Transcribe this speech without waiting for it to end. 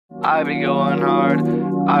I be going hard,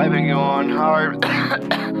 I be going hard.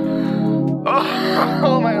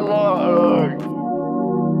 Oh my lord.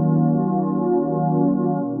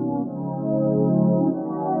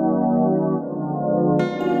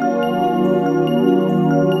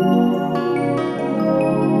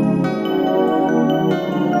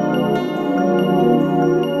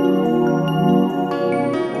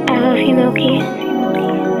 I love you, Milky.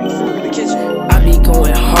 I be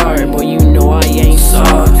going hard, boy, you know I ain't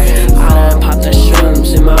soft. I done popped the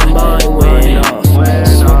shrooms and my mind went off.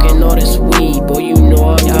 Smoking all this weed, boy, you know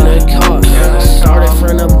I'm gonna cough. Started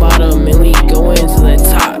from the bottom and we going to the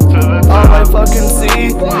top. All I fucking see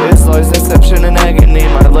is always deception and agony.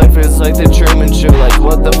 My life is like the Truman Show, like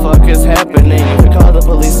what the fuck is happening? If you call the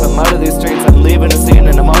police, I'm out of these streets. I'm leaving the scene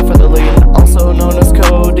and I'm off for the lead, also known as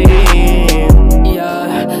codeine.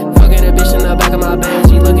 Yeah, fucking a bitch in the back of my Benz,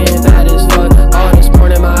 she looking bad as fuck. All this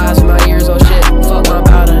porn in my eyes and my ears, oh shit, fuck, I'm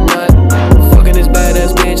about a nut. Fucking this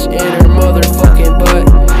badass bitch in her motherfucking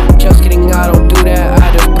butt. Just kidding, I don't do that,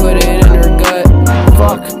 I just put it in her gut.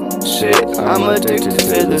 Fuck, shit, I'm addicted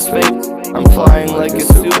to this fake. I'm flying like a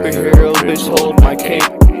superhero, bitch, hold my cape.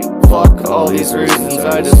 Fuck all these reasons,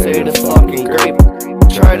 I just hate a fucking grape.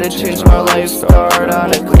 Try to change my life, start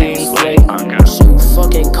on a clean slate. Shoot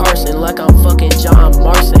fucking Carson like I'm fucking John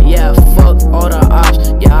Marston. Yeah, fuck all the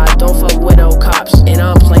ops. Yeah, I don't fuck with no cops. And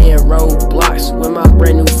I'm playing roadblocks with my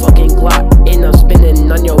brand new fucking Glock. And I'm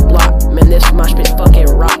spinning on your block. Man, this mosh pit fucking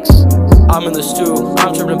rocks. I'm in the stew,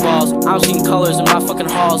 I'm tripping balls. I'm seeing colors in my fucking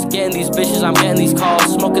halls. Getting these bitches, I'm getting these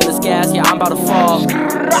calls. Smoking this gas, yeah, I'm about to fall.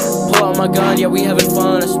 Pull out my gun, yeah, we having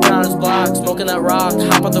fun. I spit on this block, smoking that rock.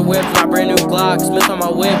 Hop out the whip, my brand new Glock. Smith on my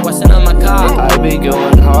whip, Weston on my cock. I be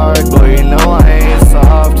going hard, boy, you know I ain't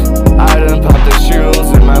soft. I done popped the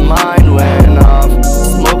shrooms and my mind went off.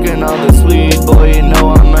 Smoking all this weed, boy, you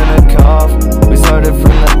know I'm gonna cough. We started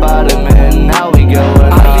from the